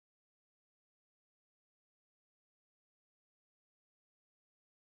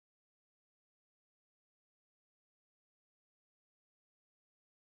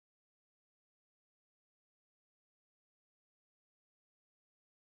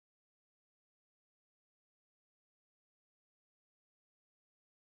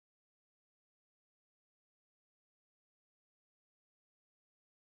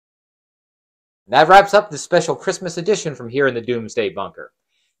And that wraps up this special Christmas edition from here in the Doomsday Bunker.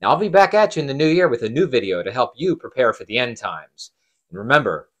 Now I'll be back at you in the new year with a new video to help you prepare for the end times. And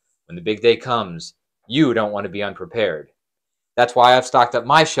remember, when the big day comes, you don't want to be unprepared. That's why I've stocked up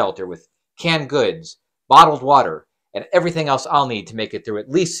my shelter with canned goods, bottled water, and everything else I'll need to make it through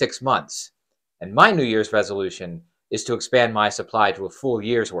at least 6 months. And my New Year's resolution is to expand my supply to a full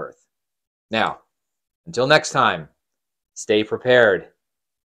year's worth. Now, until next time, stay prepared.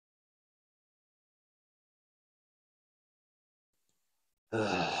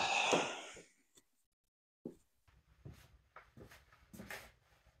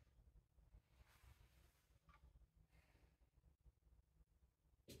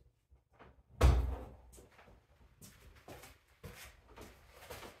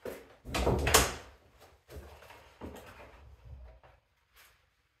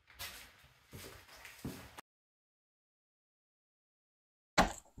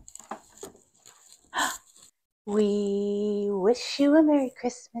 We wish you a Merry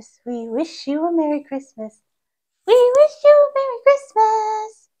Christmas. We wish you a Merry Christmas. We wish you a Merry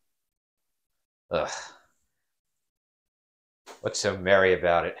Christmas. Ugh. What's so merry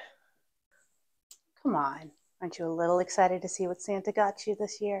about it? Come on. Aren't you a little excited to see what Santa got you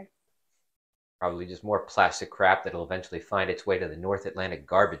this year? Probably just more plastic crap that'll eventually find its way to the North Atlantic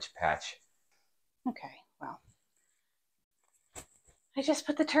garbage patch. Okay, well. I just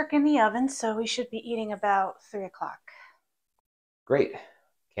put the turkey in the oven, so we should be eating about 3 o'clock. Great.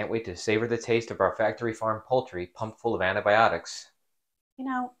 Can't wait to savor the taste of our factory farm poultry pumped full of antibiotics. You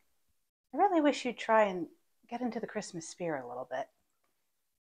know, I really wish you'd try and get into the Christmas spirit a little bit.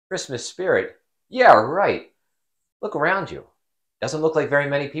 Christmas spirit? Yeah, right. Look around you. Doesn't look like very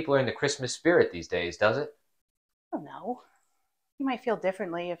many people are in the Christmas spirit these days, does it? I don't know. You might feel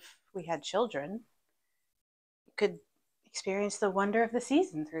differently if we had children. You could experience the wonder of the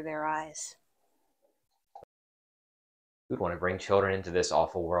season through their eyes. Who'd want to bring children into this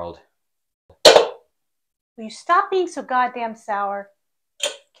awful world? Will you stop being so goddamn sour?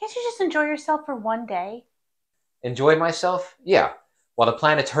 Can't you just enjoy yourself for one day? Enjoy myself? Yeah. While the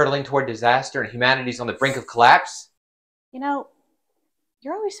planet's hurtling toward disaster and humanity's on the brink of collapse? You know,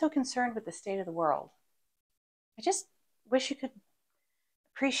 you're always so concerned with the state of the world. I just wish you could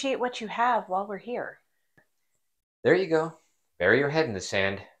appreciate what you have while we're here. There you go. Bury your head in the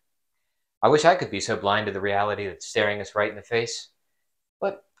sand. I wish I could be so blind to the reality that's staring us right in the face.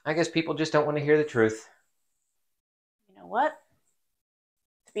 But I guess people just don't want to hear the truth. You know what?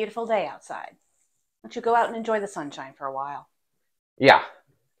 It's a beautiful day outside. Why don't you go out and enjoy the sunshine for a while? Yeah.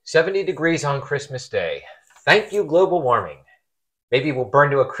 70 degrees on Christmas Day. Thank you, global warming. Maybe we'll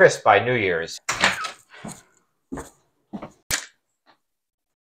burn to a crisp by New Year's.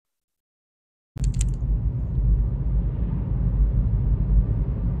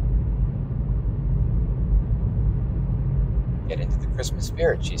 Get into the Christmas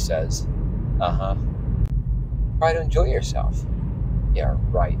spirit, she says. Uh-huh. Try to enjoy yourself. Yeah,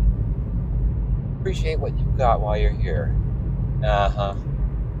 right. Appreciate what you've got while you're here. Uh-huh.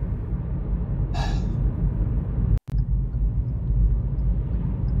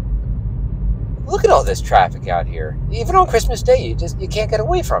 Look at all this traffic out here. Even on Christmas Day, you can't get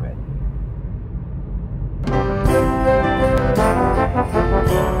away from it.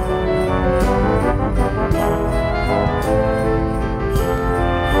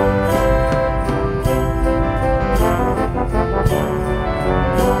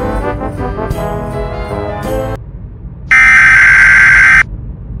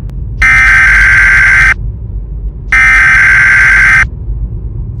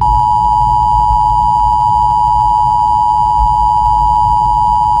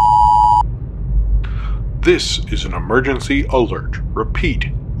 This is an emergency alert. Repeat,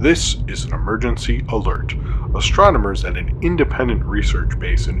 this is an emergency alert. Astronomers at an independent research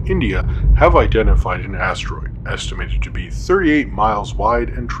base in India have identified an asteroid estimated to be 38 miles wide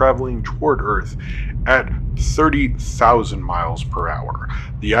and traveling toward Earth at 30,000 miles per hour.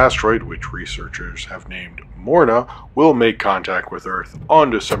 The asteroid, which researchers have named Morana, will make contact with Earth on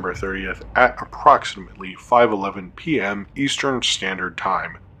December 30th at approximately 5:11 p.m. Eastern Standard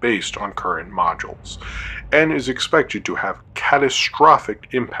Time, based on current modules, and is expected to have catastrophic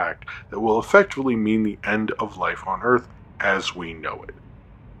impact that will effectively mean the end of life on Earth as we know it.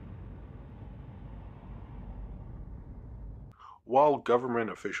 While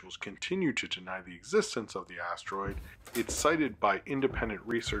government officials continue to deny the existence of the asteroid, it's cited by independent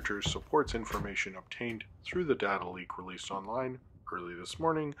researchers supports information obtained through the data leak released online early this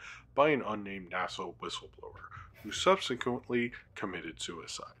morning by an unnamed NASA whistleblower, who subsequently committed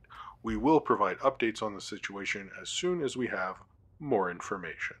suicide. We will provide updates on the situation as soon as we have more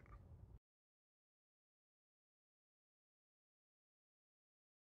information.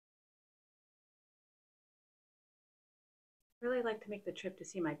 Really like to make the trip to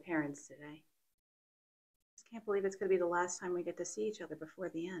see my parents today. Just can't believe it's going to be the last time we get to see each other before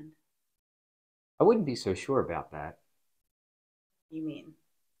the end. I wouldn't be so sure about that. You mean?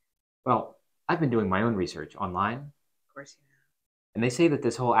 Well, I've been doing my own research online, Of course you have. and they say that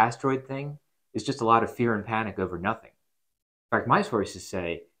this whole asteroid thing is just a lot of fear and panic over nothing. In fact, my sources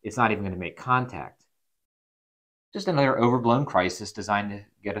say it's not even going to make contact. Just another overblown crisis designed to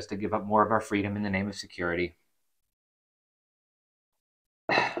get us to give up more of our freedom in the name of security.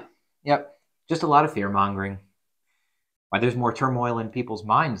 Yep, just a lot of fear-mongering. Why, there's more turmoil in people's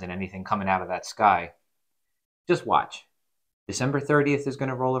minds than anything coming out of that sky. Just watch. December 30th is going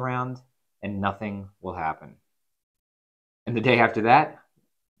to roll around, and nothing will happen. And the day after that,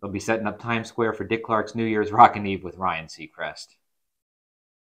 they'll be setting up Times Square for Dick Clark's New Year's Rockin' Eve with Ryan Seacrest.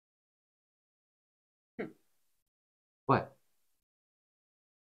 What?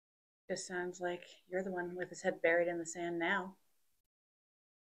 Just sounds like you're the one with his head buried in the sand now.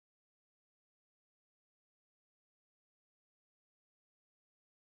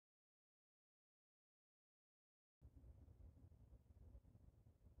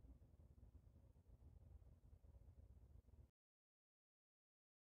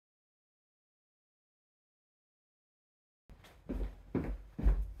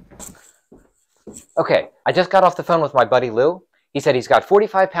 Okay, I just got off the phone with my buddy Lou. He said he's got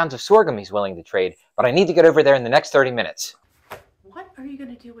 45 pounds of sorghum he's willing to trade, but I need to get over there in the next 30 minutes. What are you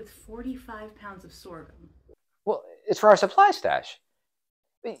going to do with 45 pounds of sorghum? Well, it's for our supply stash.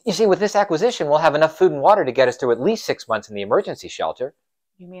 You see, with this acquisition, we'll have enough food and water to get us through at least 6 months in the emergency shelter.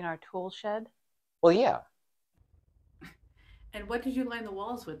 You mean our tool shed? Well, yeah. And what did you line the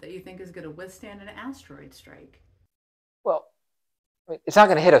walls with that you think is going to withstand an asteroid strike? Well, it's not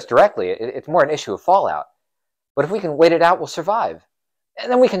going to hit us directly. It's more an issue of fallout. But if we can wait it out, we'll survive. And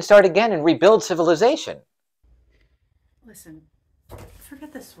then we can start again and rebuild civilization. Listen,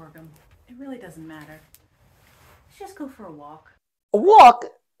 forget the sorghum. It really doesn't matter. Let's just go for a walk. A walk?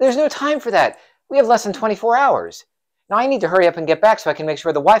 There's no time for that. We have less than 24 hours. Now I need to hurry up and get back so I can make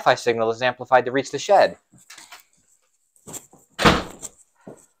sure the Wi-Fi signal is amplified to reach the shed.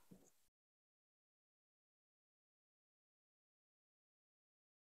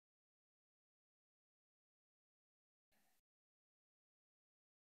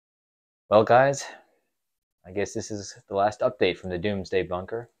 Well, guys, I guess this is the last update from the Doomsday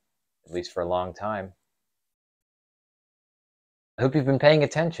Bunker, at least for a long time. I hope you've been paying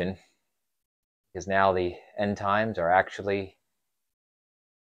attention, because now the end times are actually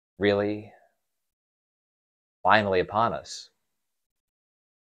really finally upon us.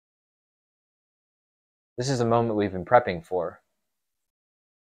 This is a moment we've been prepping for.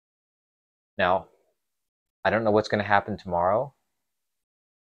 Now, I don't know what's going to happen tomorrow.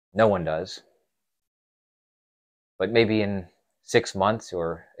 No one does. But maybe in 6 months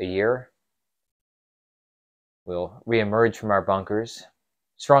or a year, we'll reemerge from our bunkers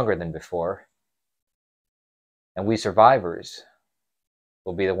stronger than before. And we survivors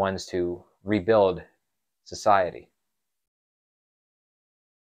will be the ones to rebuild society.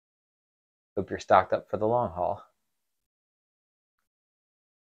 Hope you're stocked up for the long haul.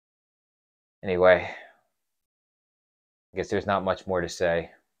 Anyway, I guess there's not much more to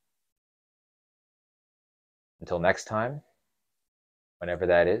say. Until next time, whenever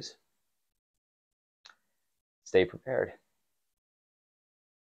that is, stay prepared.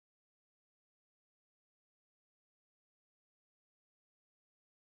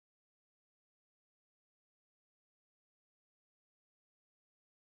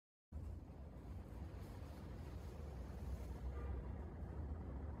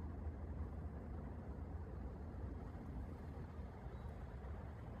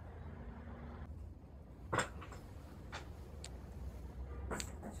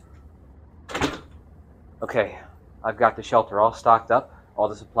 Okay, I've got the shelter all stocked up. All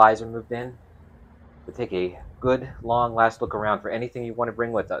the supplies are moved in. We'll take a good, long, last look around for anything you want to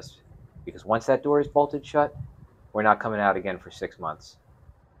bring with us. Because once that door is bolted shut, we're not coming out again for 6 months.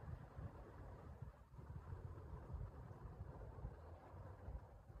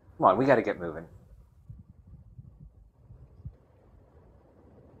 Come on, we got to get moving.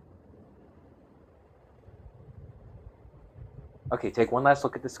 Okay, take one last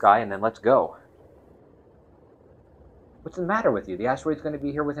look at the sky and then let's go. What's the matter with you? The asteroid's going to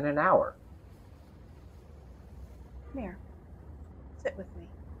be here within an hour. Come here. Sit with me.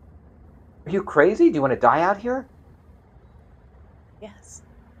 Are you crazy? Do you want to die out here? Yes.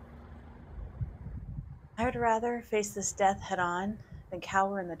 I would rather face this death head on than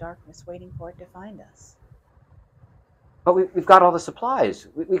cower in the darkness waiting for it to find us. But we've got all the supplies.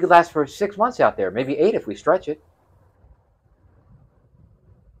 We could last for 6 months out there, maybe 8 if we stretch it.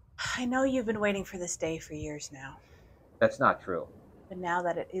 I know you've been waiting for this day for years now, That's not true. but now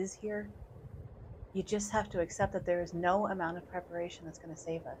that it is here, you just have to accept that there is no amount of preparation that's going to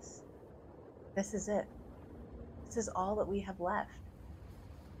save us. This is it. This is all that we have left.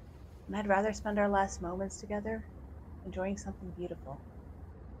 And I'd rather spend our last moments together enjoying something beautiful.